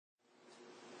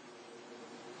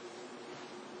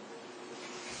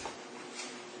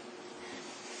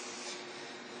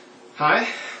Hi,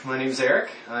 my name is Eric.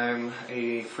 I'm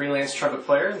a freelance trumpet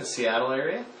player in the Seattle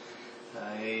area.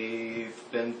 I've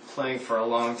been playing for a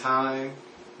long time,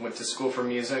 went to school for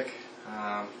music,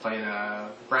 playing a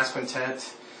brass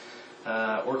quintet,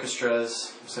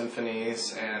 orchestras,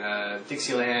 symphonies, and a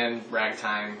Dixieland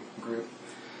ragtime group.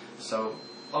 So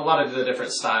a lot of the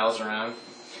different styles around.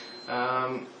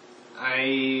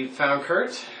 I found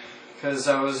Kurt because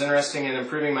I was interested in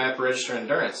improving my upper register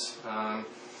endurance.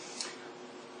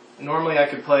 Normally I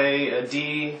could play a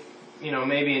D,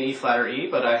 maybe an E flat or E,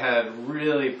 but I had a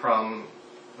real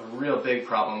big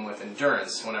problem with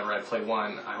endurance. Whenever I'd play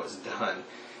one, I was done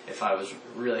if I was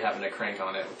really having to crank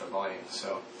on it with the volume.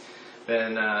 So,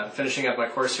 been finishing up my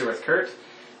course here with Kurt,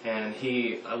 and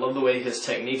I love the way his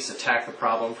techniques attack the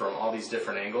problem from all these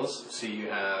different angles. So you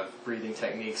have breathing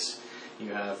techniques,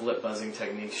 you have lip buzzing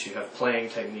techniques, you have playing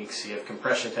techniques, you have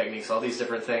compression techniques, all these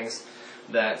different things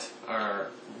that are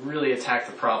really attack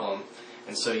the problem.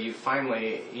 And so you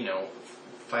finally,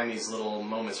 find these little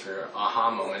moments, or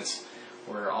aha moments,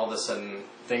 where all of a sudden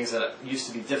things that used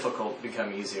to be difficult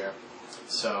become easier.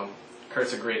 So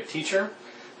Kurt's a great teacher.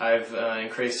 I've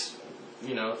increased,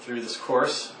 through this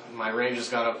course, my range has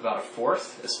gone up about a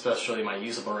fourth, especially my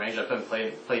usable range. I've been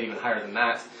played even higher than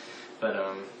that, but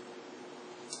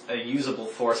a usable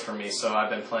fourth for me. So I've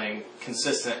been playing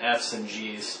consistent Fs and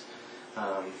Gs,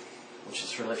 which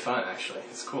is really fun, actually.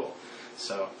 It's cool.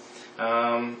 So,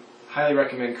 highly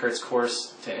recommend Kurt's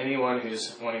course to anyone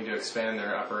who's wanting to expand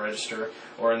their upper register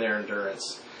or in their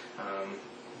endurance.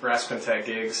 Brass quintet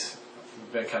gigs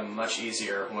become much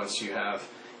easier once you have,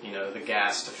 the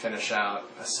gas to finish out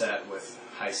a set with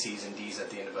high Cs and Ds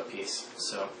at the end of a piece.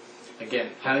 So,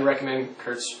 again, highly recommend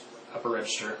Kurt's upper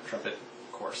register trumpet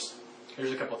course.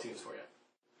 Here's a couple of tunes for you.